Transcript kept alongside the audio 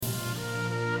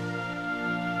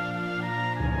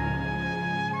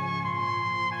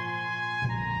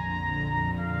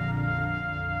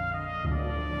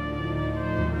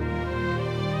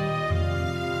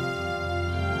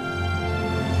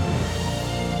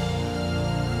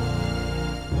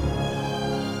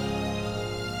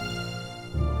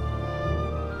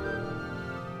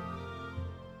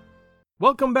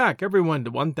Welcome back, everyone,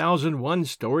 to 1001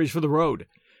 Stories for the Road.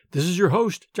 This is your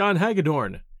host, John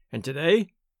Hagedorn, and today,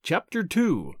 Chapter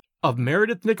 2 of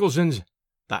Meredith Nicholson's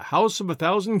The House of a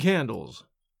Thousand Candles.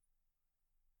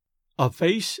 A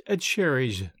Face at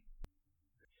Sherry's.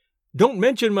 "Don't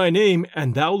mention my name,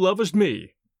 and thou lovest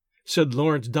me," said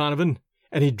Lawrence Donovan,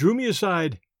 and he drew me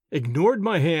aside, ignored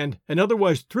my hand, and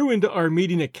otherwise threw into our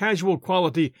meeting a casual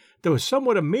quality that was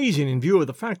somewhat amazing in view of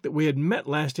the fact that we had met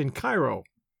last in Cairo.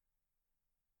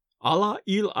 Allah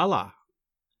il Allah.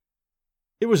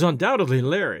 It was undoubtedly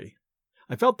Larry.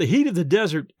 I felt the heat of the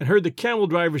desert and heard the camel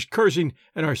drivers cursing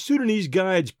and our Sudanese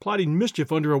guides plotting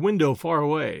mischief under a window far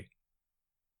away.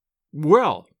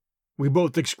 "Well," we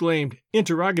both exclaimed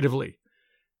interrogatively.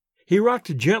 He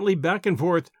rocked gently back and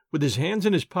forth with his hands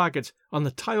in his pockets on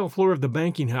the tile floor of the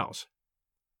banking house.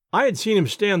 I had seen him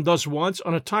stand thus once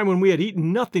on a time when we had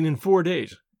eaten nothing in 4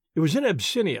 days. It was in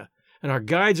Abyssinia, and our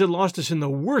guides had lost us in the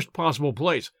worst possible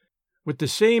place, with the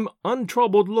same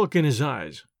untroubled look in his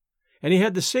eyes. And he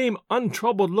had the same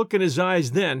untroubled look in his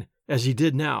eyes then as he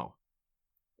did now.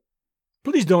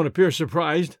 "Please don't appear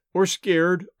surprised, or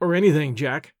scared, or anything,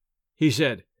 Jack," he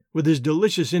said, with his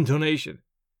delicious intonation.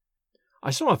 "I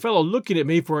saw a fellow looking at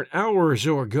me for an hour or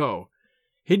so ago.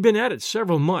 He'd been at it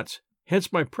several months,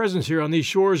 hence my presence here on these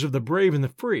shores of the brave and the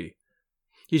free.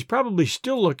 He's probably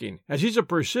still looking, as he's a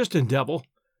persistent devil.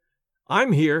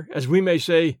 I'm here, as we may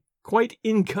say, quite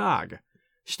incog,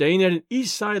 staying at an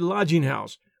East Side lodging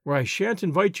house, where I shan't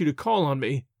invite you to call on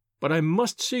me, but I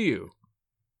must see you."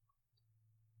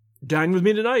 "Dine with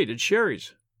me tonight at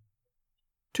Sherry's."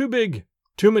 "Too big,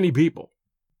 too many people."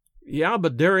 "Yeah,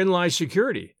 but therein lies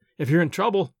security. If you're in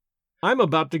trouble, I'm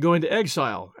about to go into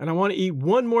exile, and I want to eat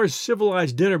one more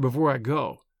civilized dinner before I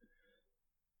go."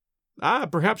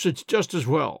 "Perhaps it's just as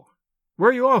well.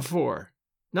 Where are you off for?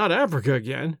 Not Africa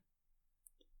again?"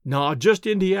 "No, just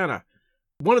Indiana.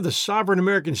 One of the sovereign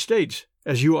American states,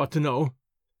 as you ought to know."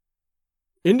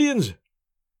 "Indians?"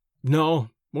 "No,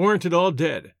 weren't it all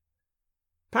dead."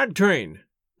 "Pack train?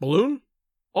 Balloon?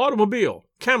 Automobile?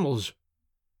 Camels?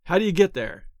 How do you get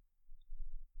there?"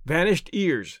 "Vanished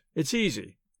ears. It's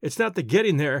easy. It's not the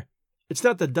getting there. It's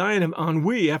not the dying of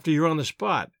ennui after you're on the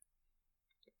spot."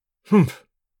 "Humph.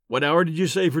 What hour did you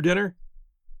say for dinner?"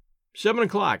 7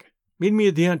 o'clock. Meet me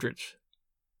at the entrance."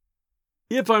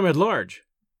 "If I'm at large,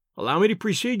 allow me to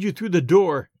precede you through the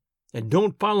door, and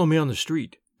don't follow me on the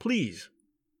street, please."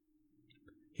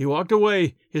 He walked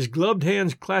away, his gloved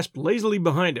hands clasped lazily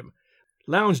behind him,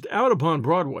 lounged out upon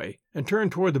Broadway, and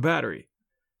turned toward the Battery.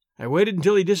 I waited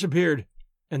until he disappeared,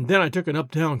 and then I took an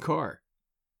uptown car.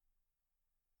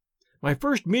 My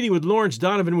first meeting with Lawrence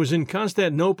Donovan was in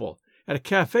Constantinople, at a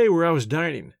cafe where I was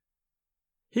dining.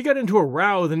 He got into a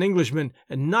row with an Englishman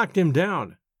and knocked him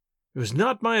down. It was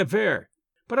not my affair,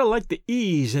 but I liked the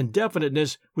ease and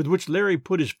definiteness with which Larry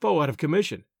put his foe out of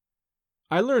commission.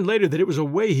 I learned later that it was a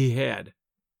way he had.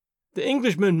 The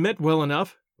Englishman meant well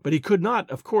enough, but he could not,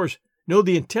 of course, know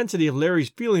the intensity of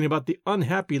Larry's feeling about the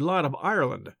unhappy lot of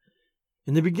Ireland.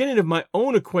 In the beginning of my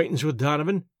own acquaintance with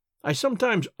Donovan, I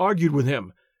sometimes argued with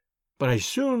him, but I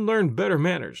soon learned better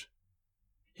manners.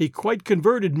 He quite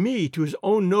converted me to his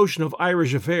own notion of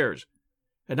Irish affairs,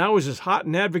 and I was as hot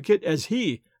an advocate as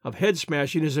he of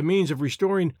head-smashing as a means of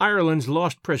restoring Ireland's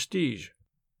lost prestige.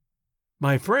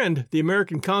 My friend, the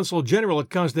American Consul General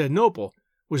at Constantinople,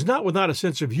 was not without a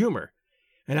sense of humor,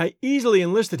 and I easily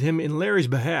enlisted him in Larry's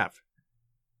behalf.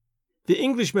 The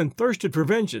Englishman thirsted for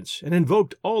vengeance and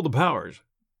invoked all the powers.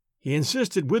 He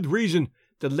insisted with reason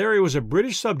that Larry was a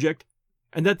British subject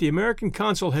and that the American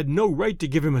consul had no right to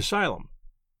give him asylum,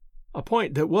 a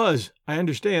point that was, I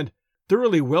understand,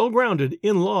 thoroughly well-grounded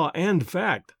in law and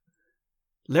fact.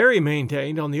 Larry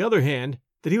maintained, on the other hand,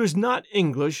 that he was not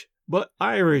English, but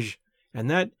Irish, and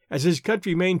that, as his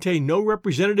country maintained no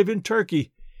representative in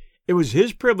Turkey, it was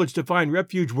his privilege to find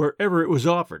refuge wherever it was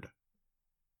offered.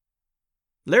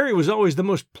 Larry was always the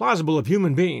most plausible of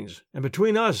human beings, and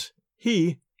between us,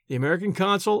 he, the American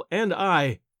consul, and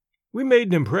I, we made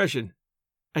an impression,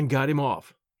 and got him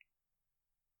off.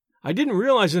 I didn't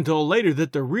realize until later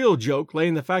that the real joke lay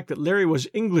in the fact that Larry was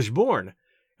English-born,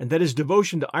 and that his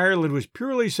devotion to Ireland was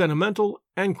purely sentimental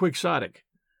and quixotic.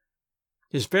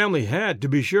 His family had, to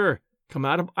be sure, come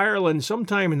out of Ireland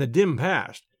sometime in the dim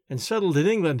past, and settled in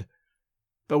England,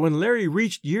 but when Larry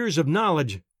reached years of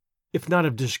knowledge, if not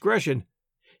of discretion,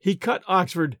 he cut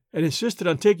Oxford and insisted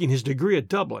on taking his degree at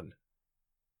Dublin.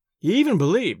 He even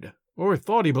believed, or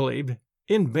thought he believed,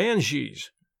 in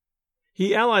banshees.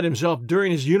 He allied himself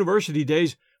during his university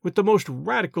days with the most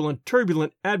radical and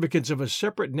turbulent advocates of a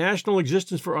separate national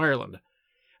existence for Ireland,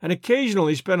 and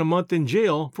occasionally spent a month in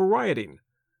jail for rioting.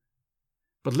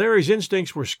 But Larry's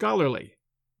instincts were scholarly.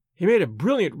 He made a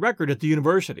brilliant record at the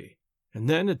university, and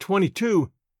then, at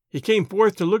 22, he came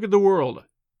forth to look at the world,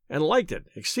 and liked it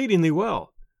exceedingly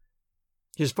well.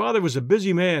 His father was a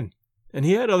busy man, and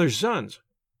he had other sons.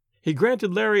 He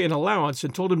granted Larry an allowance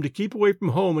and told him to keep away from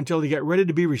home until he got ready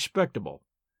to be respectable.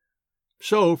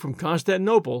 So, from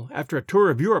Constantinople, after a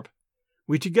tour of Europe,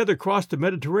 we together crossed the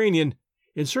Mediterranean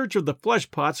in search of the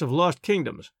flesh-pots of lost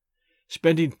kingdoms,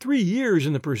 spending 3 years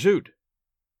in the pursuit.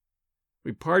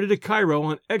 We parted at Cairo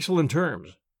on excellent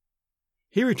terms.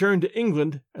 He returned to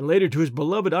England and later to his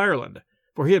beloved Ireland,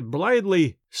 for he had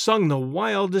blithely sung the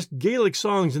wildest Gaelic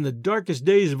songs in the darkest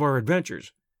days of our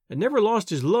adventures, and never lost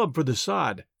his love for the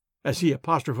sod, as he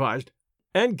apostrophized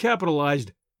and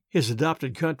capitalized his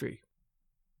adopted country.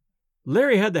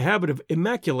 Larry had the habit of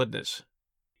immaculateness.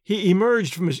 He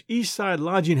emerged from his East Side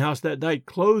lodging house that night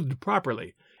clothed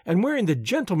properly, and wearing the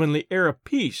gentlemanly air of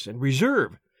peace and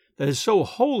reserve that is so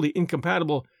wholly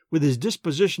incompatible with his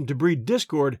disposition to breed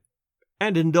discord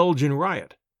and indulge in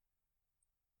riot.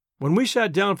 When we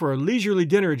sat down for a leisurely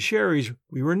dinner at Sherry's,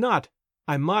 we were not,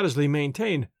 I modestly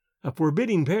maintain, a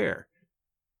forbidding pair.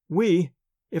 We,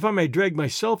 if I may drag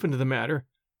myself into the matter,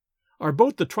 are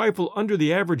both a trifle under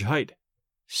the average height,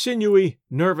 sinewy,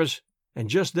 nervous, and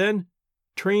just then,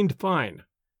 trained fine.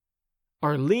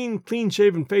 Our lean,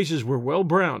 clean-shaven faces were well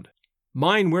browned,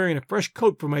 mine wearing a fresh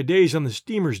coat from my days on the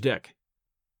steamer's deck.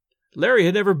 Larry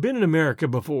had never been in America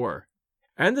before,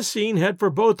 and the scene had for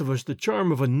both of us the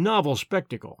charm of a novel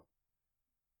spectacle.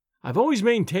 I've always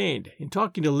maintained, in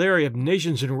talking to Larry of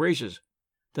nations and races,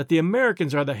 that the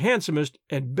Americans are the handsomest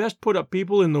and best put-up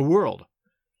people in the world,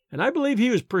 and I believe he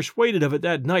was persuaded of it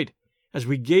that night as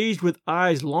we gazed with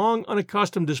eyes long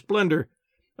unaccustomed to splendor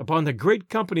upon the great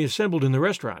company assembled in the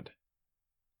restaurant.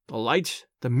 The lights,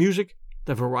 the music,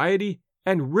 the variety,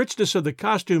 and richness of the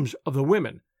costumes of the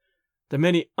women, the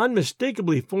many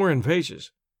unmistakably foreign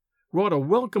faces, wrought a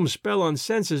welcome spell on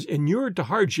senses inured to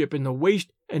hardship in the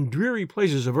waste and dreary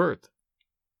places of earth.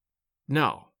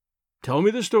 "Now, tell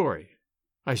me the story,"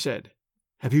 I said.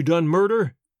 "Have you done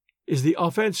murder? Is the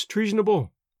offense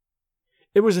treasonable?"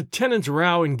 "It was a tenants'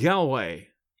 row in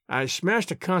Galway. I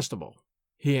smashed a constable,"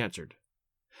 he answered.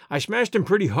 "I smashed him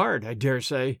pretty hard, I dare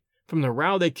say, from the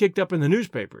row they kicked up in the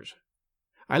newspapers.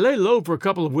 I lay low for a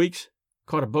couple of weeks,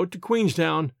 caught a boat to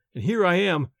Queenstown, and here I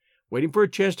am, waiting for a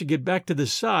chance to get back to the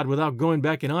sod without going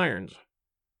back in irons."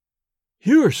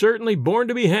 "You are certainly born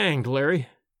to be hanged, Larry.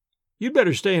 You'd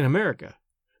better stay in America.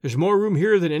 There's more room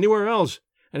here than anywhere else,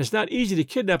 and it's not easy to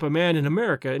kidnap a man in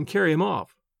America and carry him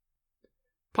off."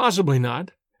 "Possibly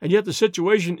not, and yet the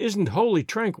situation isn't wholly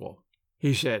tranquil,"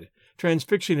 he said,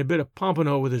 transfixing a bit of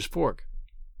pompano with his fork.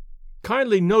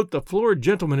 "Kindly note the florid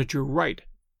gentleman at your right,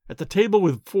 at the table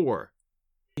with 4.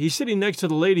 He's sitting next to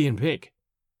the lady in pink.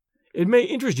 It may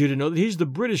interest you to know that he's the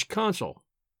British consul."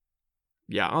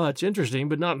 "Yeah, that's interesting,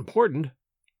 but not important."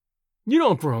 "You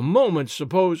don't for a moment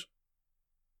suppose—"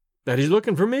 "That he's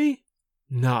looking for me?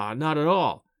 Nah, not at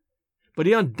all. But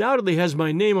he undoubtedly has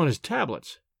my name on his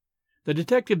tablets. The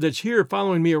detective that's here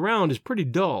following me around is pretty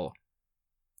dull.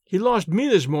 He lost me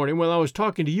this morning while I was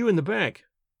talking to you in the bank.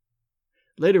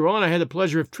 Later on I had the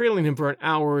pleasure of trailing him for an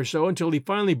hour or so until he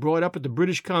finally brought up at the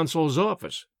British consul's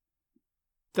office.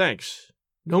 Thanks.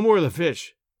 No more of the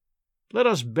fish. Let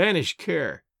us banish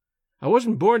care. I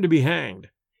wasn't born to be hanged,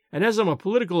 and as I'm a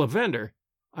political offender,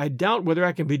 I doubt whether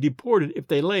I can be deported if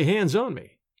they lay hands on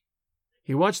me."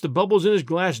 He watched the bubbles in his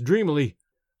glass dreamily,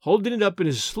 holding it up in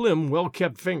his slim,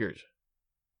 well-kept fingers.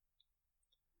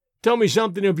 "Tell me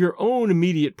something of your own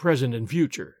immediate present and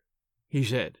future," he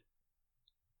said.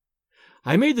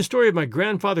 I made the story of my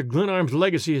grandfather Glenarm's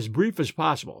legacy as brief as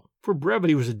possible, for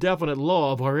brevity was a definite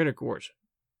law of our intercourse.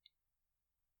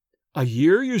 "A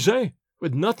year, you say,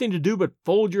 with nothing to do but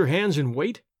fold your hands and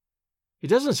wait? It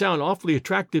doesn't sound awfully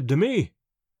attractive to me.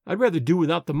 I'd rather do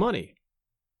without the money."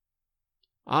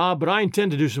 "Ah, but I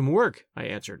intend to do some work," I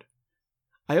answered.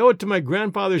 "I owe it to my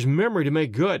grandfather's memory to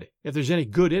make good, if there's any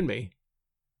good in me."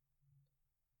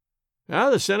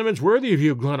 "The sentiment's worthy of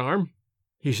you, Glenarm,"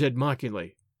 he said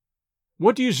mockingly.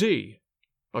 "What do you see?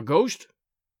 A ghost?"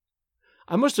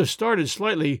 I must have started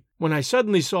slightly when I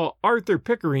suddenly saw Arthur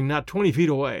Pickering not 20 feet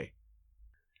away.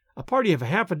 A party of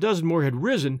half a dozen more had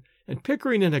risen, and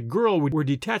Pickering and a girl were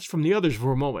detached from the others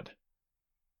for a moment.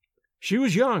 She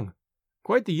was young,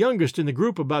 quite the youngest in the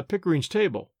group about Pickering's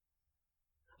table.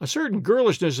 A certain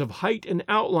girlishness of height and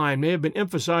outline may have been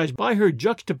emphasized by her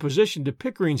juxtaposition to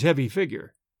Pickering's heavy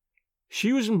figure.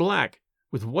 She was in black,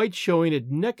 with white showing at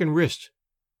neck and wrists,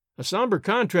 a somber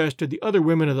contrast to the other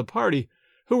women of the party,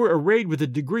 who were arrayed with a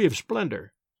degree of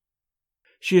splendor.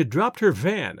 She had dropped her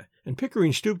fan, and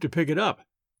Pickering stooped to pick it up,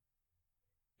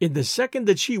 In the second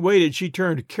that she waited, she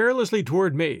turned carelessly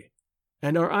toward me,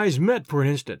 and our eyes met for an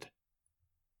instant.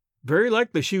 Very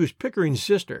likely she was Pickering's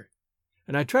sister,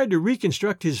 and I tried to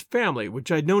reconstruct his family,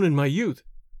 which I'd known in my youth,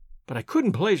 but I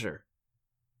couldn't place her.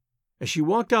 As she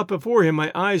walked out before him,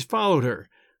 my eyes followed her,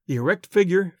 the erect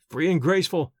figure, free and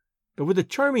graceful, but with a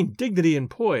charming dignity and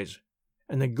poise,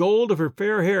 and the gold of her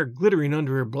fair hair glittering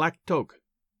under her black toque.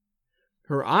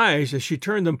 Her eyes, as she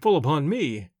turned them full upon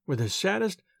me, were the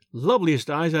saddest, loveliest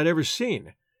eyes I'd ever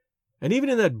seen, and even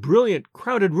in that brilliant,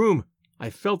 crowded room I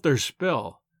felt their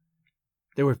spell.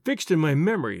 They were fixed in my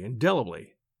memory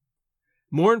indelibly.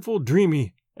 Mournful,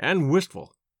 dreamy, and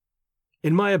wistful.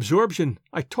 In my absorption,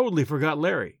 I totally forgot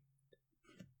Larry.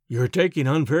 "You're taking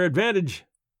unfair advantage,"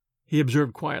 he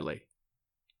observed quietly.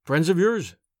 "Friends of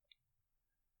yours?"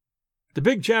 "The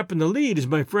big chap in the lead is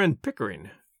my friend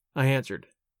Pickering," I answered,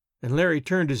 and Larry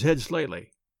turned his head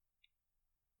slightly.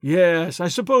 "Yes, I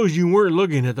suppose you weren't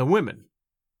looking at the women,"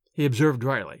 he observed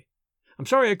dryly. "I'm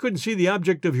sorry I couldn't see the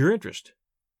object of your interest."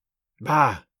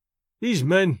 "Bah! These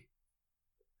men—"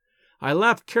 I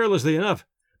laughed carelessly enough,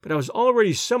 but I was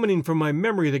already summoning from my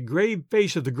memory the grave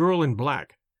face of the girl in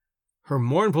black, her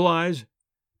mournful eyes,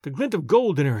 the glint of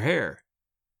gold in her hair.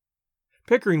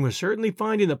 Pickering was certainly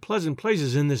finding the pleasant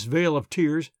places in this vale of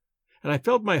tears, and I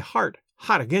felt my heart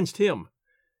hot against him.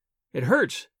 It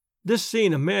hurts, this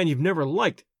seeing a man you've never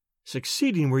liked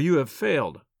succeeding where you have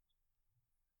failed.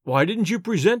 "Why didn't you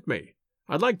present me?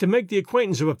 I'd like to make the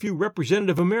acquaintance of a few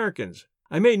representative Americans.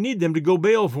 I may need them to go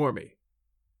bail for me."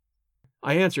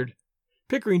 I answered,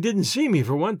 "Pickering didn't see me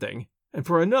for one thing, and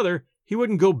for another, he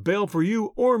wouldn't go bail for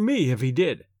you or me if he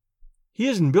did. He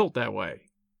isn't built that way."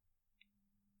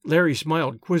 Larry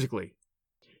smiled quizzically.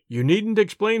 "You needn't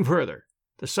explain further.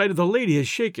 The sight of the lady has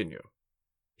shaken you.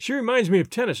 She reminds me of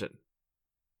Tennyson.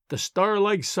 The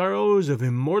star-like sorrows of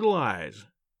immortal eyes.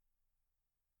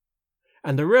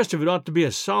 And the rest of it ought to be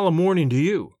a solemn warning to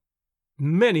you.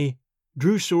 Many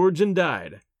drew swords and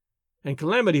died, and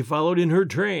calamity followed in her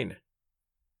train."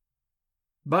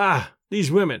 "Bah! These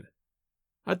women!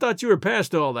 I thought you were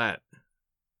past all that."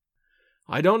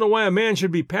 "I don't know why a man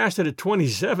should be past it at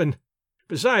 27.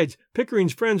 Besides,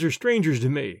 Pickering's friends are strangers to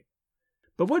me.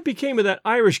 But what became of that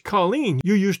Irish Colleen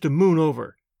you used to moon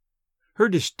over? Her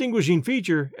distinguishing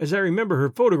feature, as I remember her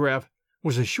photograph,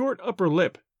 was a short upper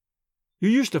lip. You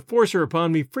used to force her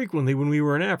upon me frequently when we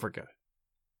were in Africa."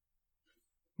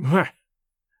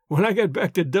 "When I got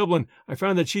back to Dublin, I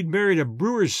found that she'd married a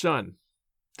brewer's son.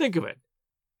 Think of it!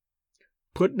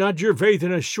 Put not your faith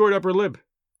in a short upper lip.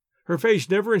 Her face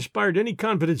never inspired any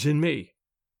confidence in me.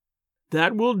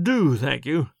 That will do, thank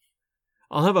you.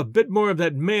 I'll have a bit more of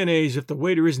that mayonnaise if the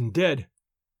waiter isn't dead.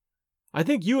 I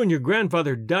think you and your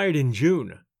grandfather died in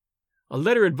June. A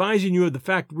letter advising you of the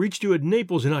fact reached you at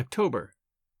Naples in October.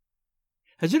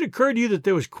 Has it occurred to you that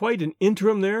there was quite an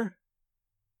interim there?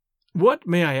 What,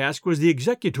 may I ask, was the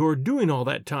executor doing all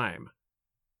that time?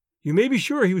 You may be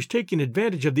sure he was taking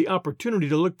advantage of the opportunity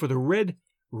to look for the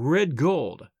red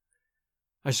gold.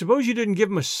 I suppose you didn't give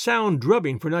him a sound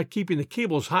drubbing for not keeping the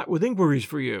cables hot with inquiries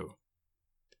for you."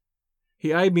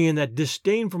 He eyed me in that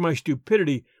disdain for my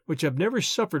stupidity which I've never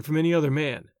suffered from any other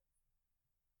man.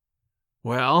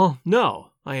 "Well,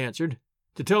 no," I answered.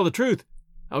 "To tell the truth,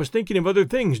 I was thinking of other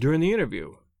things during the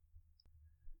interview."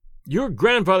 "Your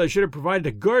grandfather should have provided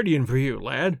a guardian for you,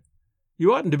 lad.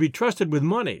 You oughtn't to be trusted with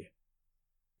money.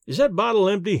 Is that bottle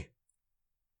empty?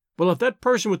 Well, if that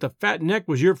person with the fat neck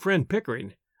was your friend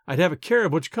Pickering, I'd have a care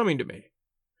of what's coming to me.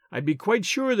 I'd be quite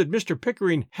sure that Mr.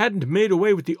 Pickering hadn't made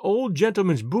away with the old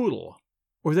gentleman's boodle,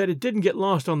 or that it didn't get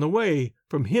lost on the way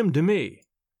from him to me.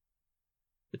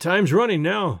 The time's running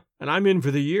now, and I'm in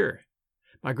for the year.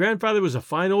 My grandfather was a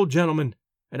fine old gentleman,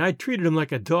 and I treated him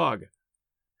like a dog.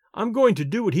 I'm going to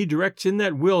do what he directs in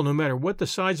that will, no matter what the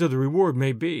size of the reward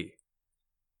may be."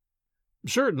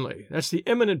 "Certainly, that's the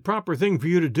eminent proper thing for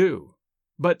you to do.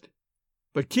 But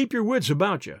keep your wits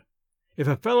about you. If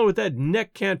a fellow with that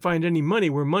neck can't find any money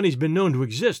where money's been known to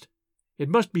exist, it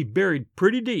must be buried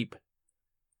pretty deep.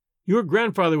 Your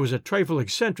grandfather was a trifle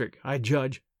eccentric, I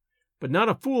judge, but not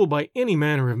a fool by any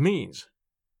manner of means.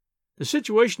 The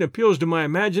situation appeals to my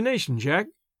imagination, Jack.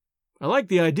 I like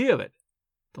the idea of it.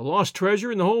 The lost treasure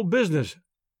and the whole business.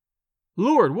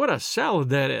 Lord, what a salad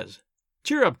that is!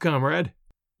 Cheer up, comrade.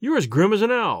 You're as grim as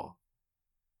an owl."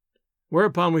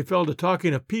 Whereupon we fell to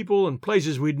talking of people and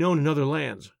places we'd known in other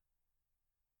lands.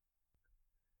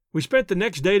 We spent the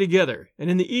next day together, and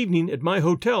in the evening at my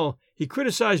hotel he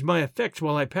criticized my effects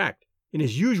while I packed, in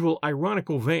his usual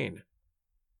ironical vein.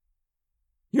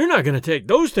 "You're not going to take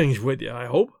those things with you, I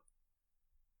hope?"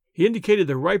 He indicated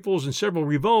the rifles and several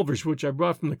revolvers which I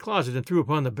brought from the closet and threw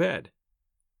upon the bed.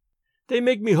 They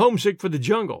make me homesick for the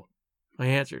jungle, I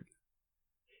answered.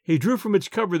 He drew from its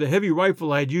cover the heavy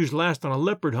rifle I had used last on a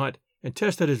leopard hunt and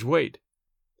tested its weight.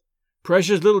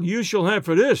 Precious little use you'll have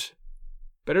for this.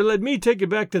 Better let me take it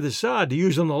back to the sod to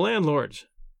use on the landlords.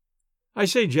 I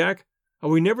say, Jack, are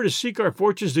we never to seek our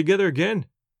fortunes together again?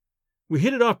 We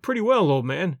hit it off pretty well, old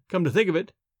man, come to think of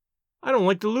it. I don't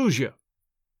like to lose you.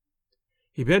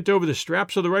 He bent over the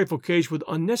straps of the rifle case with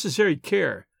unnecessary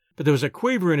care, but there was a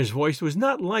quaver in his voice that was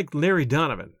not like Larry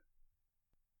Donovan.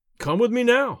 Come with me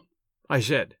now, I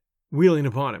said, wheeling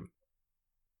upon him.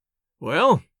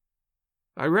 Well,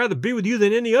 I'd rather be with you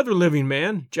than any other living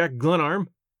man, Jack Glenarm,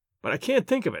 but I can't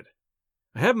think of it.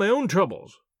 I have my own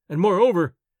troubles, and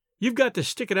moreover, you've got to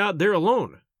stick it out there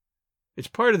alone. It's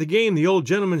part of the game the old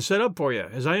gentleman set up for you,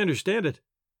 as I understand it.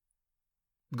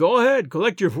 Go ahead,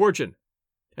 collect your fortune,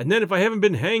 and then if I haven't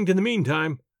been hanged in the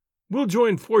meantime, we'll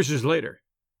join forces later.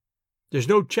 There's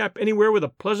no chap anywhere with a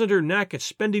pleasanter knack at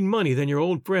spending money than your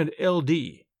old friend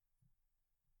L.D.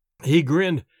 He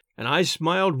grinned, and I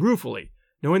smiled ruefully,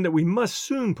 knowing that we must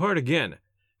soon part again,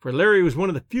 for Larry was one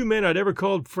of the few men I'd ever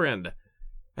called friend,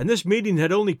 and this meeting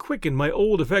had only quickened my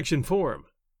old affection for him.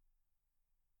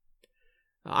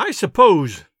 I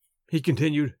suppose, he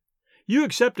continued, you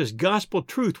accept as gospel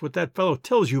truth what that fellow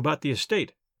tells you about the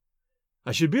estate.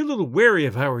 I should be a little wary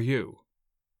if I were you.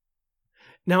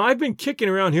 Now, I've been kicking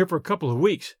around here for a couple of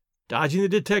weeks, dodging the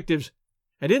detectives,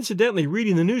 and incidentally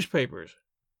reading the newspapers.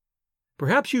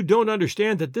 Perhaps you don't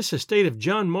understand that this estate of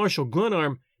John Marshall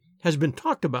Glenarm has been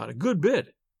talked about a good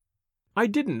bit. I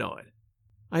didn't know it,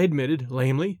 I admitted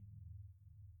lamely.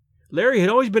 Larry had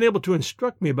always been able to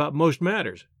instruct me about most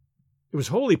matters. It was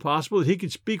wholly possible that he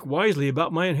could speak wisely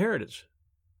about my inheritance.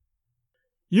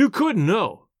 You couldn't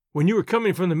know when you were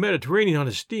coming from the Mediterranean on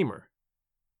a steamer.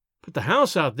 But the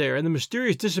house out there and the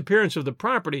mysterious disappearance of the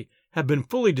property have been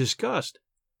fully discussed.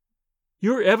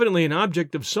 You're evidently an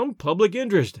object of some public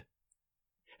interest.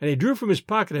 And he drew from his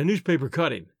pocket a newspaper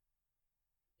cutting.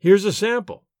 Here's a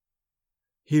sample.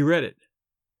 He read it.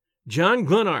 John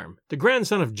Glenarm, the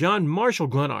grandson of John Marshall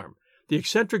Glenarm, the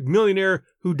eccentric millionaire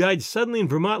who died suddenly in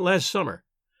Vermont last summer,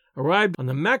 arrived on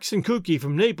the Maxinkuki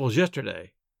from Naples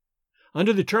yesterday.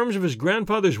 Under the terms of his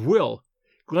grandfather's will,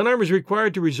 Glenarm is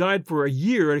required to reside for a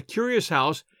year at a curious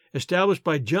house established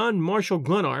by John Marshall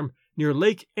Glenarm near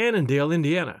Lake Annandale,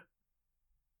 Indiana.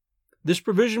 This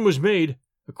provision was made,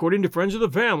 according to friends of the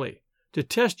family, to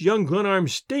test young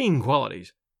Glenarm's staying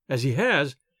qualities, as he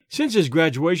has, since his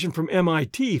graduation from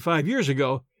MIT 5 years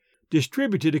ago,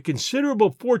 distributed a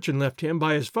considerable fortune left him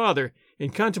by his father in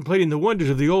contemplating the wonders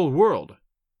of the old world.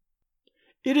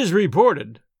 It is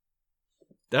reported.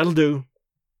 That'll do.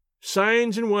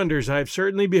 Signs and wonders I have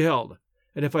certainly beheld,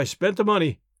 and if I spent the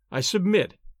money, I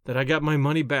submit that I got my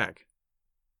money back.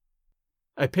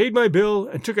 I paid my bill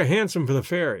and took a hansom for the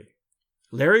ferry,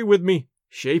 Larry with me,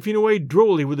 chafing away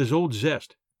drolly with his old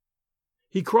zest.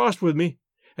 He crossed with me,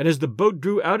 and as the boat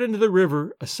drew out into the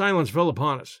river, a silence fell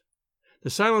upon us,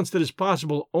 the silence that is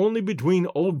possible only between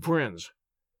old friends.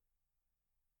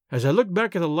 As I looked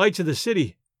back at the lights of the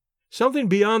city, something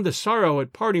beyond the sorrow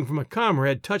at parting from a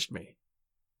comrade touched me.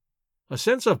 A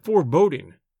sense of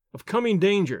foreboding, of coming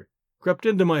danger, crept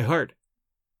into my heart.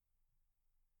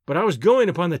 But I was going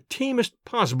upon the tamest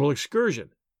possible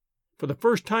excursion. For the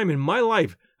first time in my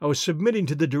life, I was submitting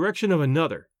to the direction of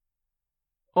another,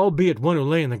 albeit one who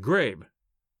lay in the grave.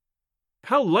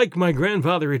 How like my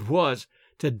grandfather it was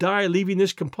to die leaving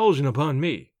this compulsion upon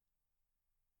me.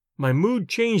 My mood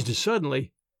changed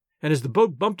suddenly, and as the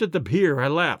boat bumped at the pier, I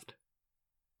laughed.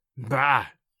 Bah!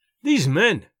 These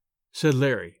men, said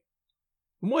Larry.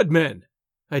 What men?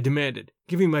 I demanded,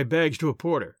 giving my bags to a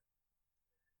porter.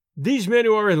 These men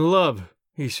who are in love,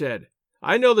 he said.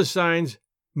 I know the signs: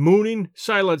 mooning,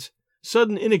 silence,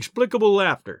 sudden inexplicable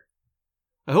laughter.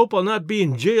 I hope I'll not be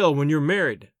in jail when you're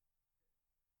married.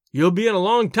 You'll be in a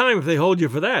long time if they hold you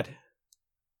for that.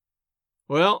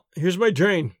 Well, here's my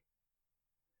train.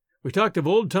 We talked of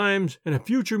old times and of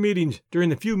future meetings during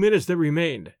the few minutes that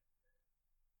remained.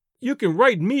 You can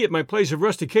write me at my place of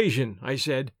rustication, I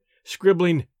said,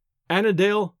 scribbling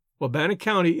Annandale, Wabana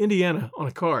County, Indiana, on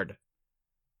a card.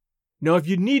 Now, if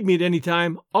you need me at any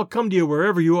time, I'll come to you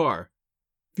wherever you are.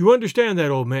 You understand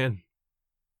that, old man.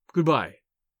 Goodbye.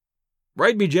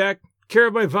 Write me, Jack, care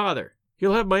of my father.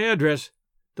 He'll have my address,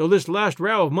 though this last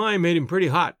row of mine made him pretty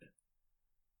hot.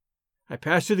 I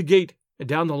passed through the gate and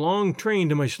down the long train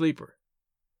to my sleeper.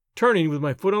 Turning with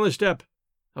my foot on the step,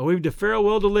 I waved a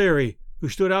farewell to Larry, who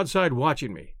stood outside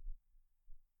watching me.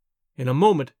 In a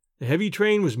moment, the heavy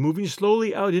train was moving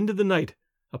slowly out into the night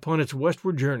upon its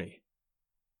westward journey.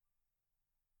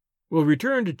 We'll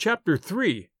return to Chapter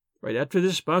 3 right after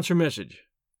this sponsor message.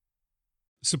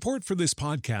 Support for this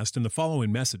podcast and the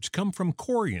following message come from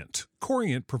Corient.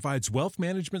 Corient provides wealth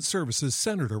management services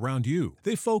centered around you.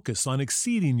 They focus on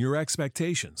exceeding your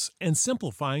expectations and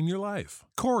simplifying your life.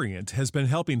 Corient has been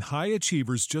helping high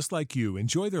achievers just like you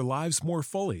enjoy their lives more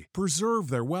fully, preserve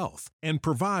their wealth, and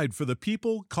provide for the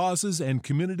people, causes, and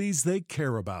communities they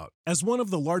care about. As one of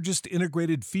the largest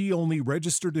integrated fee-only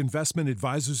registered investment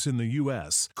advisors in the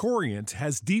U.S., Corient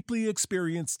has deeply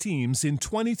experienced teams in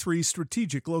 23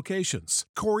 strategic locations.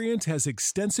 Corient has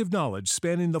extensive knowledge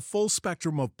spanning the full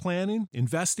spectrum of planning,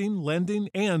 investing, lending,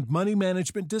 and money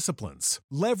management disciplines.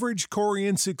 Leverage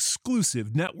Corient's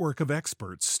exclusive network of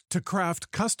experts to craft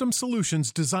custom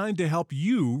solutions designed to help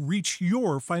you reach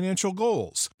your financial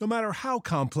goals, no matter how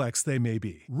complex they may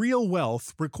be. Real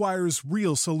wealth requires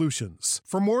real solutions.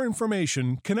 For more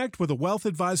information, connect with a wealth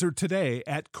advisor today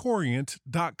at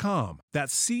Corient.com.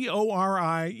 That's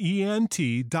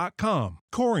Corient.com.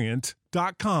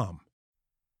 Corient.com.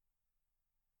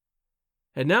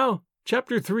 And now,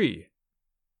 Chapter 3.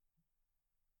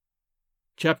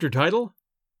 Chapter title,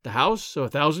 The House of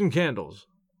 1,000 Candles.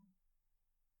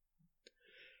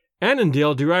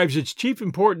 Annandale derives its chief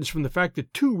importance from the fact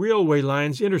that two railway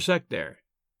lines intersect there.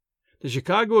 The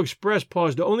Chicago Express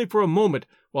paused only for a moment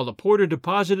while the porter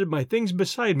deposited my things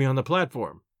beside me on the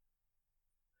platform.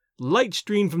 Light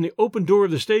streamed from the open door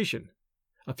of the station.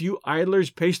 A few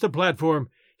idlers paced the platform,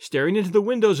 staring into the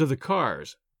windows of the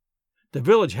cars. The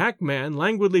village hackman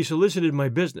languidly solicited my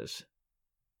business.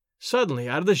 Suddenly,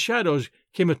 out of the shadows,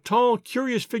 came a tall,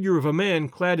 curious figure of a man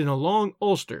clad in a long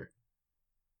ulster.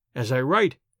 As I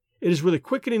write, it is with a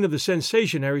quickening of the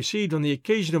sensation I received on the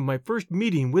occasion of my first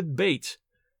meeting with Bates.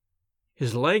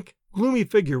 His lank, gloomy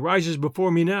figure rises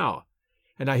before me now,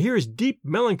 and I hear his deep,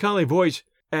 melancholy voice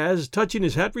as, touching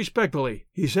his hat respectfully,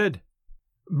 he said,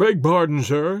 "Beg pardon,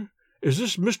 sir. Is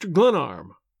this Mr.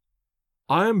 Glenarm?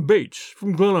 I am Bates,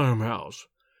 from Glenarm House.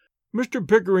 Mr.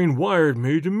 Pickering wired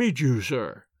me to meet you,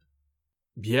 sir."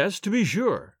 "Yes, to be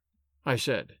sure," I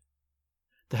said.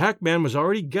 The hackman was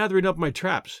already gathering up my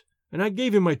traps, and I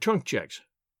gave him my trunk checks.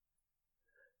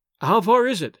 "How far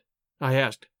is it?" I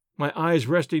asked, my eyes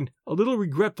resting, a little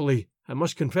regretfully, I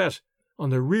must confess, on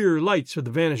the rear lights of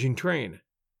the vanishing train.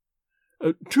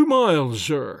 2 miles,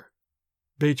 sir,"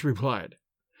 Bates replied.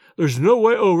 "There's no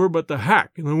way over but the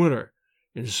hack in the winter.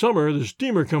 In summer, the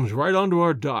steamer comes right onto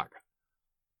our dock."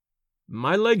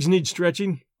 "My legs need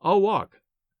stretching. I'll walk,"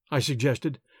 I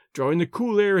suggested, drawing the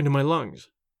cool air into my lungs.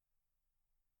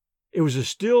 It was a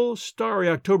still, starry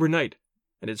October night,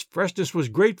 and its freshness was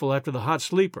grateful after the hot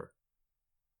sleeper.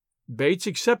 Bates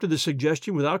accepted the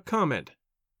suggestion without comment.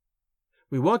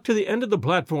 We walked to the end of the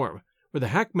platform, where the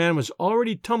hackman was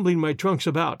already tumbling my trunks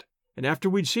about, and after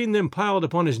we'd seen them piled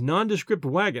upon his nondescript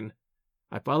wagon,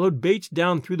 I followed Bates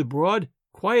down through the broad,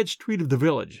 quiet street of the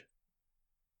village.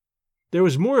 There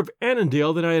was more of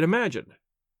Annandale than I had imagined,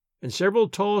 and several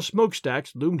tall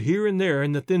smokestacks loomed here and there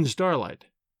in the thin starlight.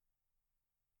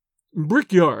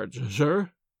 "Brickyards,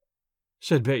 sir,"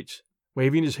 said Bates,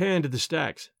 waving his hand at the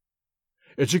stacks.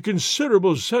 "It's a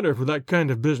considerable center for that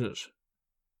kind of business."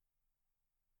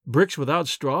 "Bricks without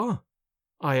straw?"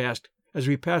 I asked, as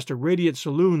we passed a radiant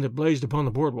saloon that blazed upon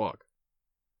the boardwalk.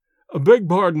 "Beg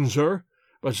pardon, sir,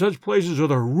 but such places are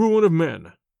the ruin of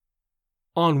men."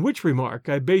 On which remark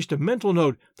I based a mental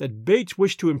note that Bates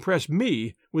wished to impress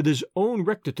me with his own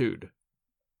rectitude.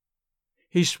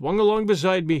 He swung along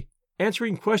beside me,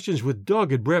 answering questions with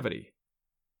dogged brevity.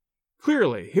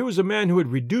 Clearly, here was a man who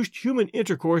had reduced human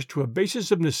intercourse to a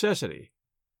basis of necessity.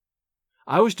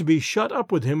 I was to be shut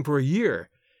up with him for a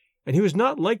year, and he was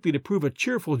not likely to prove a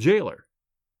cheerful jailer.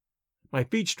 My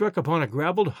feet struck upon a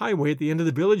gravelled highway at the end of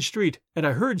the village street, and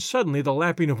I heard suddenly the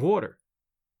lapping of water.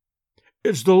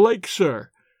 "It's the lake,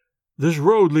 sir. This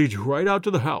road leads right out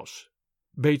to the house,"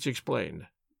 Bates explained.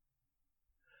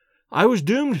 I was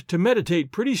doomed to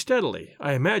meditate pretty steadily,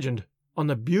 I imagined, on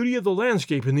the beauty of the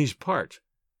landscape in these parts,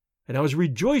 and I was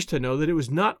rejoiced to know that it was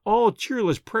not all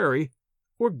cheerless prairie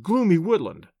or gloomy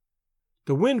woodland.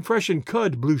 The wind freshened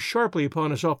cud blew sharply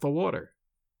upon us off the water.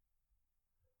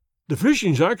 "The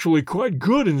fishing's actually quite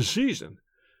good in season.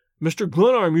 Mr.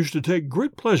 Glenarm used to take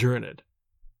great pleasure in it."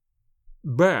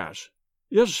 "Bass?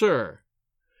 Yes, sir.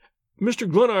 Mr.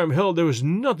 Glenarm held there was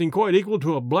nothing quite equal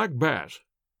to a black bass."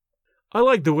 I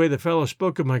liked the way the fellow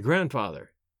spoke of my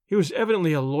grandfather. He was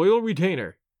evidently a loyal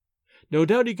retainer. No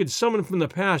doubt he could summon from the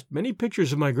past many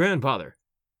pictures of my grandfather,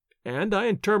 and I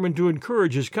determined to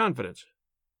encourage his confidence.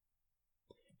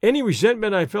 Any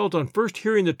resentment I felt on first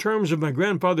hearing the terms of my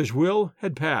grandfather's will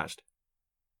had passed.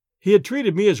 He had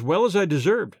treated me as well as I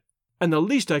deserved, and the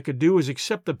least I could do was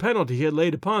accept the penalty he had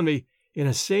laid upon me in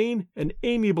a sane and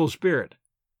amiable spirit.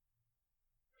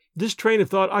 This train of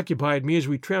thought occupied me as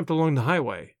we tramped along the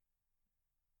highway.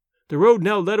 The road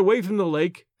now led away from the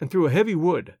lake and through a heavy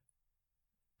wood.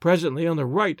 Presently on the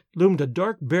right loomed a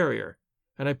dark barrier,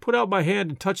 and I put out my hand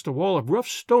and touched a wall of rough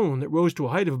stone that rose to a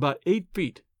height of about 8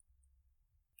 feet.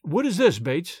 "What is this,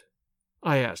 Bates?"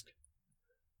 I asked.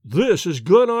 "This is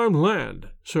Glenarm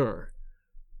land, sir.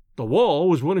 The wall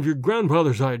was one of your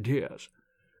grandfather's ideas.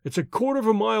 It's a quarter of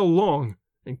a mile long,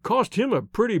 and cost him a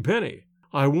pretty penny,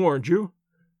 I warned you.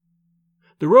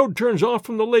 The road turns off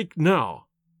from the lake now,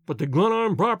 but the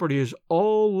Glenarm property is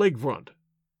all lakefront."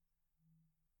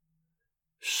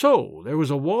 So there was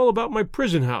a wall about my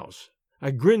prison house. I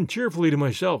grinned cheerfully to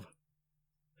myself.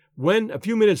 When, a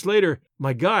few minutes later,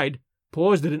 my guide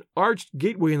paused at an arched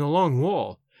gateway in the long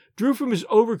wall, drew from his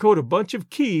overcoat a bunch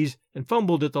of keys, and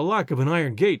fumbled at the lock of an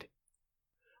iron gate,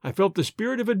 I felt the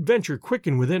spirit of adventure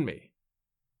quicken within me.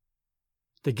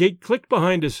 The gate clicked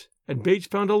behind us, and Bates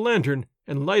found a lantern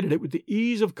and lighted it with the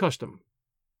ease of custom.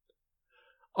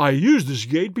 "I use this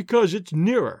gate because it's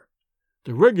nearer.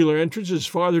 The regular entrance is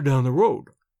farther down the road.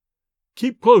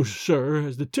 Keep close, sir,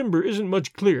 as the timber isn't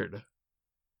much cleared."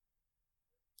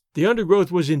 The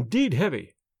undergrowth was indeed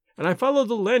heavy, and I followed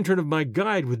the lantern of my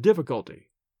guide with difficulty.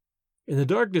 In the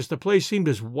darkness the place seemed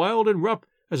as wild and rough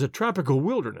as a tropical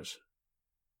wilderness.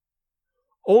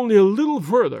 "Only a little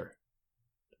further,"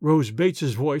 rose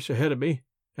Bates's voice ahead of me,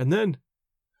 and then,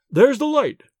 "There's the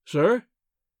light, sir."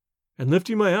 And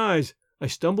lifting my eyes, I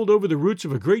stumbled over the roots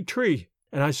of a great tree,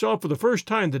 and I saw for the first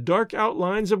time the dark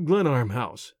outlines of Glenarm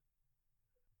House.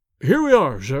 "Here we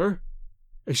are, sir,"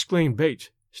 exclaimed Bates,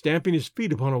 stamping his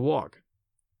feet upon a walk.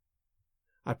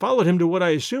 I followed him to what I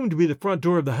assumed to be the front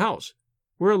door of the house,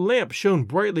 where a lamp shone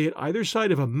brightly at either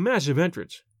side of a massive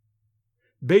entrance.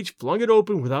 Bates flung it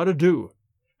open without ado,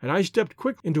 and I stepped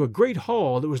quickly into a great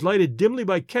hall that was lighted dimly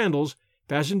by candles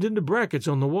fastened into brackets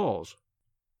on the walls.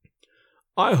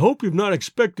 "I hope you've not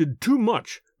expected too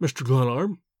much, Mr.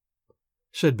 Glenarm,"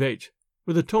 said Bates,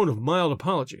 with a tone of mild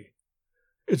apology.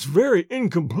 "It's very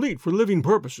incomplete for living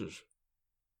purposes."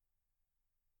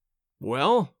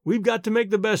 "Well, we've got to make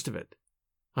the best of it,"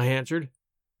 I answered,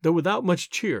 though without much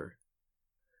cheer.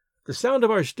 The sound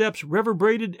of our steps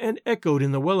reverberated and echoed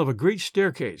in the well of a great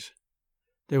staircase.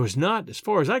 There was not, as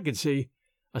far as I could see,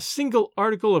 a single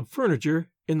article of furniture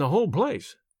in the whole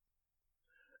place.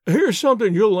 "Here's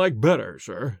something you'll like better,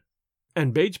 sir,"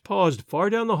 and Bates paused far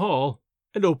down the hall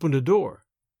and opened a door.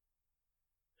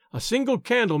 A single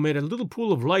candle made a little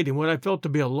pool of light in what I felt to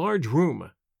be a large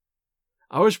room.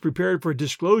 I was prepared for a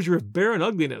disclosure of barren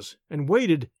ugliness, and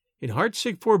waited, in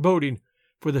heartsick foreboding,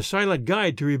 for the silent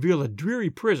guide to reveal a dreary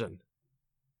prison.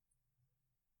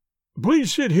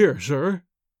 "Please sit here, sir,"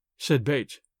 said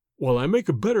Bates, "while I make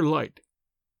a better light."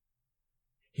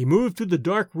 He moved through the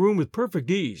dark room with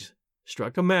perfect ease,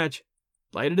 struck a match,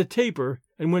 lighted a taper,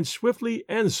 and went swiftly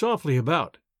and softly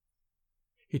about.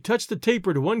 He touched the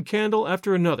taper to one candle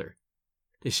after another.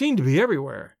 They seemed to be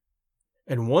everywhere,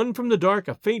 and won from the dark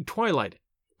a faint twilight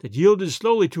that yielded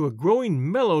slowly to a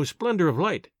growing mellow splendor of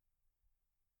light.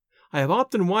 I have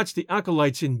often watched the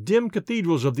acolytes in dim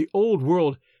cathedrals of the old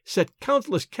world set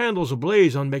countless candles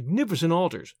ablaze on magnificent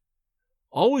altars,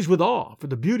 always with awe for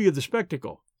the beauty of the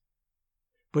spectacle.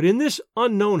 But in this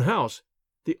unknown house,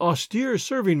 the austere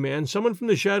serving man summoned from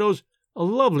the shadows a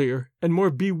lovelier and more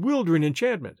bewildering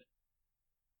enchantment.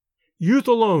 Youth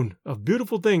alone of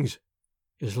beautiful things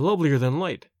is lovelier than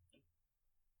light.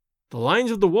 The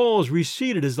lines of the walls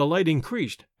receded as the light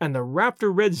increased, and the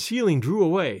rafter-red ceiling drew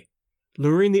away,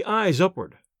 luring the eyes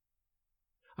upward.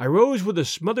 I rose with a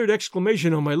smothered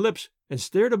exclamation on my lips and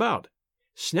stared about,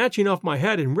 snatching off my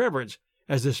hat in reverence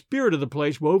as the spirit of the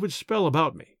place wove its spell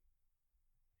about me.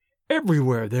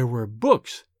 Everywhere there were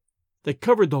books that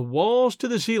covered the walls to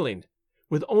the ceiling,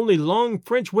 with only long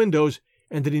French windows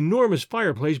and an enormous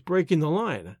fireplace breaking the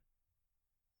line.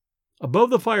 Above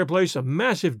the fireplace, a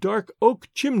massive dark oak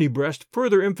chimney breast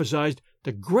further emphasized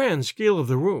the grand scale of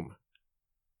the room.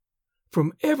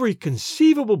 From every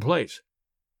conceivable place,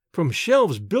 from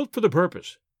shelves built for the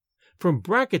purpose, from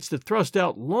brackets that thrust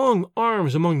out long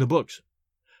arms among the books,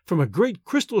 from a great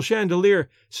crystal chandelier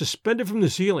suspended from the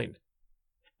ceiling,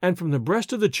 and from the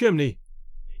breast of the chimney,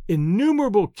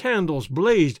 innumerable candles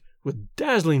blazed with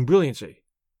dazzling brilliancy.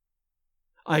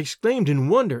 I exclaimed in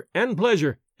wonder and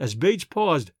pleasure as Bates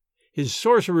paused, his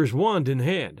sorcerer's wand in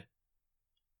hand.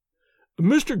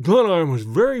 "Mr. Glenarm was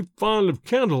very fond of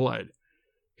candlelight.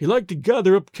 He liked to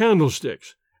gather up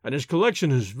candlesticks, and his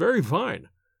collection is very fine.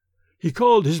 He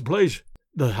called his place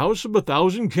the House of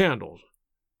 1,000 Candles.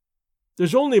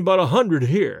 There's only about 100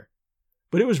 here,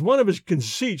 but it was one of his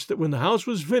conceits that when the house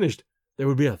was finished, there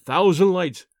would be 1,000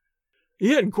 lights.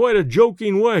 He had quite a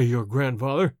joking way, your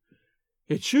grandfather.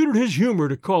 It suited his humor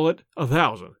to call it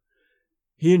 1,000.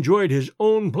 He enjoyed his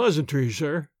own pleasantries,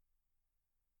 sir."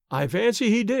 "I fancy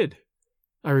he did,"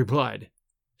 I replied,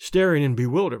 staring in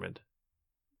bewilderment.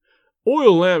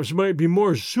 "Oil lamps might be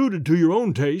more suited to your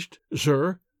own taste,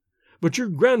 sir, but your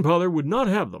grandfather would not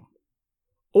have them.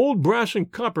 Old brass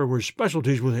and copper were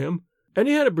specialties with him, and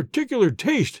he had a particular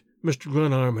taste, Mr.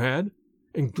 Glenarm had,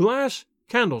 in glass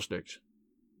candlesticks.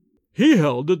 He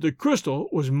held that the crystal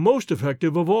was most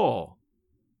effective of all.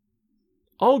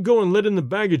 I'll go and let in the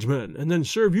baggage men, and then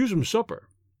serve you some supper."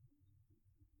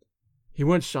 He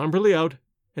went somberly out,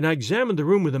 and I examined the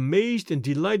room with amazed and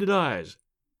delighted eyes.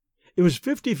 It was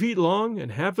 50 feet long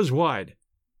and half as wide.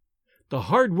 The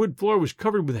hardwood floor was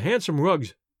covered with handsome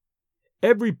rugs.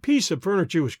 Every piece of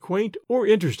furniture was quaint or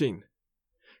interesting.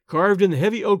 Carved in the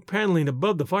heavy oak paneling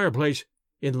above the fireplace,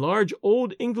 in large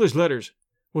old English letters,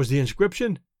 was the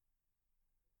inscription,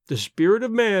 "The Spirit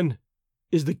of Man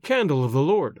is the candle of the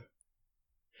Lord."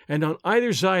 And on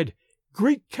either side,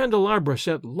 great candelabra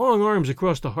set long arms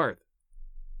across the hearth.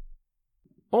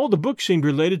 All the books seemed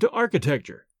related to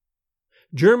architecture.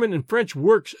 German and French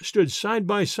works stood side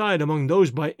by side among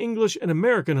those by English and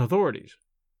American authorities.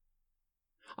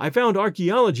 I found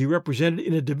archaeology represented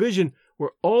in a division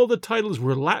where all the titles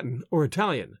were Latin or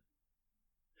Italian.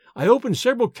 I opened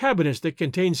several cabinets that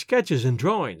contained sketches and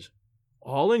drawings,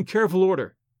 all in careful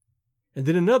order, and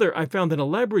in another I found an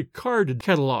elaborate card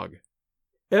catalogue,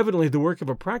 evidently the work of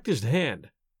a practiced hand.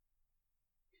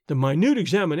 The minute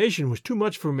examination was too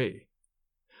much for me.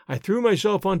 I threw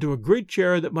myself onto a great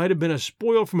chair that might have been a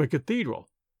spoil from a cathedral,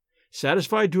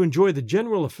 satisfied to enjoy the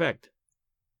general effect.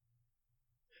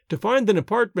 To find an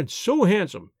apartment so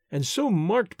handsome and so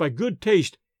marked by good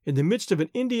taste in the midst of an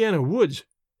Indiana woods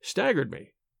staggered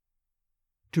me.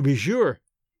 To be sure,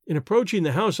 in approaching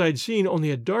the house I had seen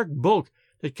only a dark bulk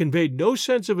that conveyed no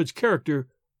sense of its character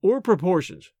or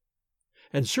proportions,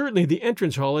 and certainly the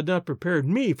entrance hall had not prepared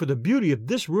me for the beauty of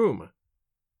this room.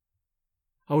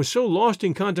 I was so lost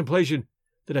in contemplation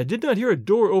that I did not hear a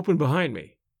door open behind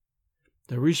me.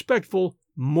 The respectful,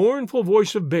 mournful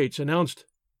voice of Bates announced,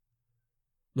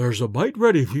 "There's a bite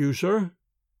ready for you, sir."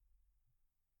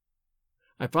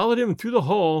 I followed him through the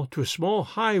hall to a small,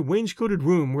 high, wainscoted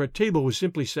room where a table was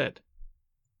simply set.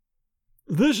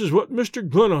 "This is what Mr.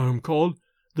 Glenarm called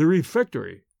the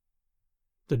refectory.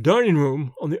 The dining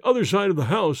room, on the other side of the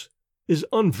house, is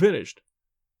unfinished.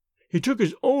 He took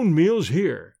his own meals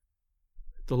here.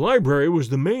 The library was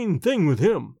the main thing with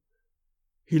him.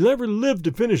 He never lived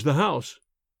to finish the house.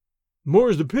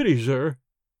 More's the pity, sir.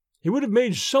 He would have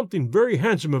made something very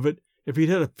handsome of it if he'd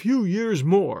had a few years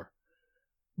more.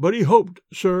 But he hoped,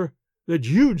 sir, that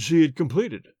you'd see it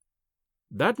completed.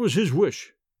 That was his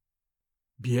wish."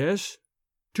 "Yes,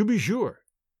 to be sure,"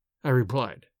 I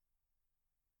replied.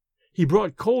 He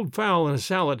brought cold fowl and a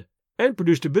salad, and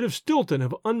produced a bit of Stilton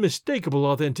of unmistakable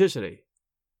authenticity.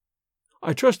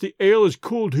 "I trust the ale is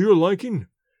cool to your liking.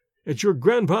 It's your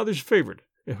grandfather's favorite,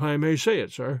 if I may say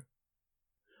it, sir."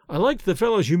 I liked the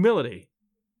fellow's humility.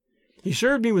 He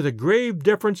served me with a grave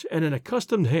deference and an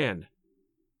accustomed hand.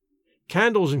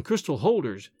 Candles and crystal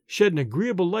holders shed an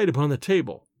agreeable light upon the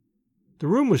table. The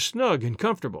room was snug and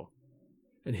comfortable,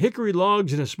 and hickory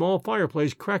logs in a small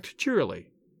fireplace cracked cheerily.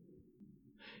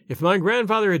 If my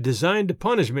grandfather had designed to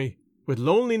punish me, with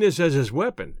loneliness as his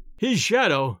weapon, his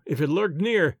shadow, if it lurked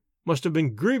near, must have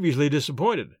been grievously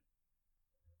disappointed.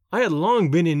 I had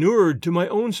long been inured to my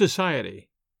own society.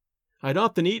 I had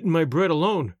often eaten my bread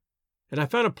alone, and I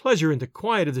found a pleasure in the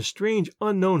quiet of the strange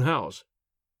unknown house.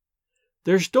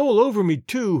 There stole over me,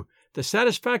 too, the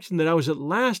satisfaction that I was at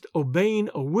last obeying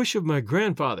a wish of my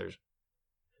grandfather's,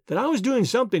 that I was doing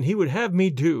something he would have me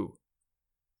do.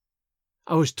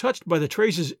 I was touched by the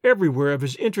traces everywhere of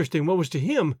his interest in what was to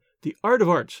him the art of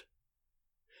arts.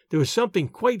 There was something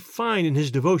quite fine in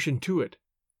his devotion to it.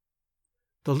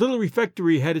 The little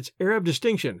refectory had its air of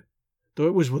distinction, though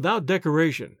it was without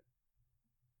decoration.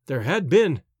 There had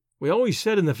been, we always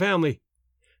said in the family,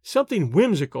 something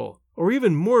whimsical or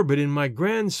even morbid in my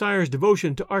grandsire's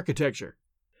devotion to architecture,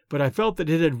 but I felt that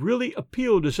it had really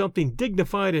appealed to something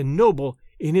dignified and noble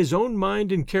in his own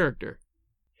mind and character,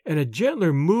 and a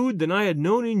gentler mood than I had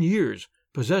known in years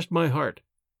possessed my heart.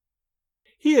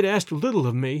 He had asked little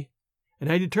of me,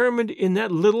 and I determined in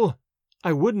that little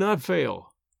I would not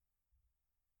fail.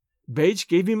 Bates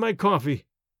gave me my coffee,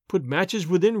 put matches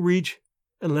within reach,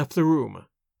 and left the room.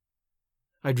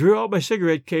 I drew out my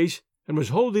cigarette case and was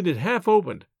holding it half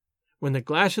opened, when the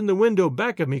glass in the window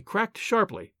back of me cracked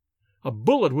sharply. A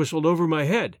bullet whistled over my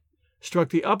head, struck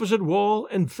the opposite wall,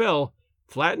 and fell,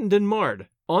 flattened and marred,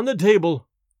 on the table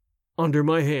under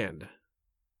my hand.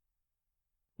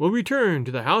 We'll return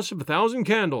to the House of a Thousand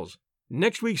Candles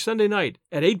next week Sunday night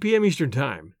at 8 p.m. Eastern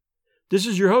Time. This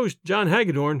is your host, John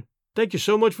Hagedorn. Thank you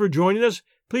so much for joining us.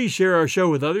 Please share our show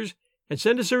with others and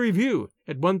send us a review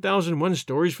at 1001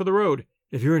 Stories for the Road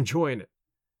if you're enjoying it.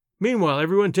 Meanwhile,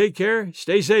 everyone take care,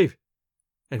 stay safe,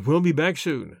 and we'll be back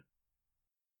soon.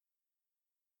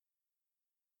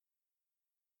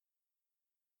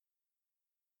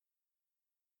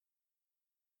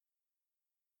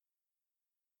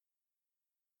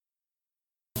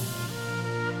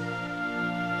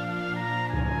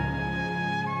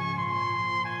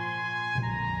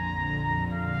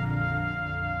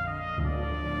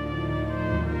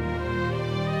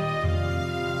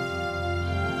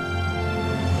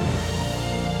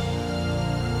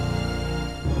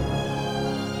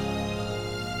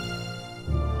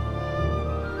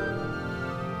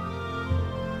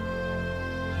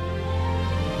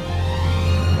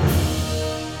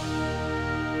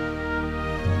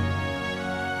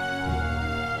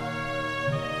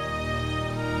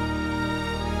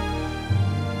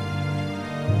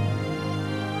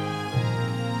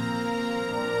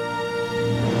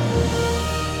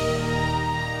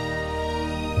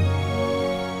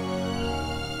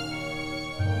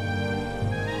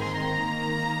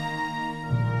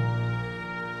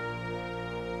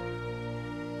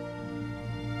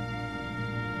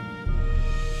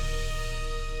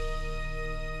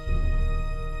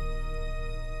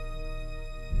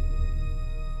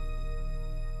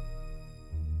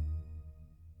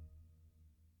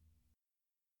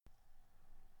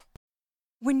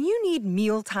 When you need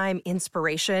mealtime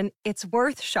inspiration, it's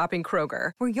worth shopping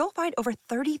Kroger, where you'll find over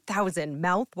 30,000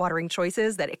 mouth-watering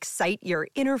choices that excite your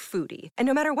inner foodie. And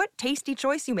no matter what tasty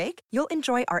choice you make, you'll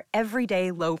enjoy our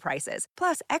everyday low prices,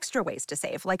 plus extra ways to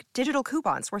save, like digital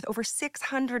coupons worth over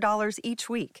 $600 each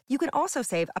week. You can also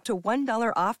save up to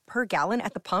 $1 off per gallon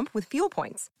at the pump with fuel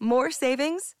points. More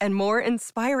savings and more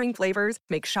inspiring flavors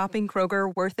make shopping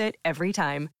Kroger worth it every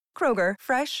time. Kroger,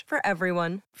 fresh for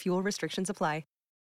everyone. Fuel restrictions apply.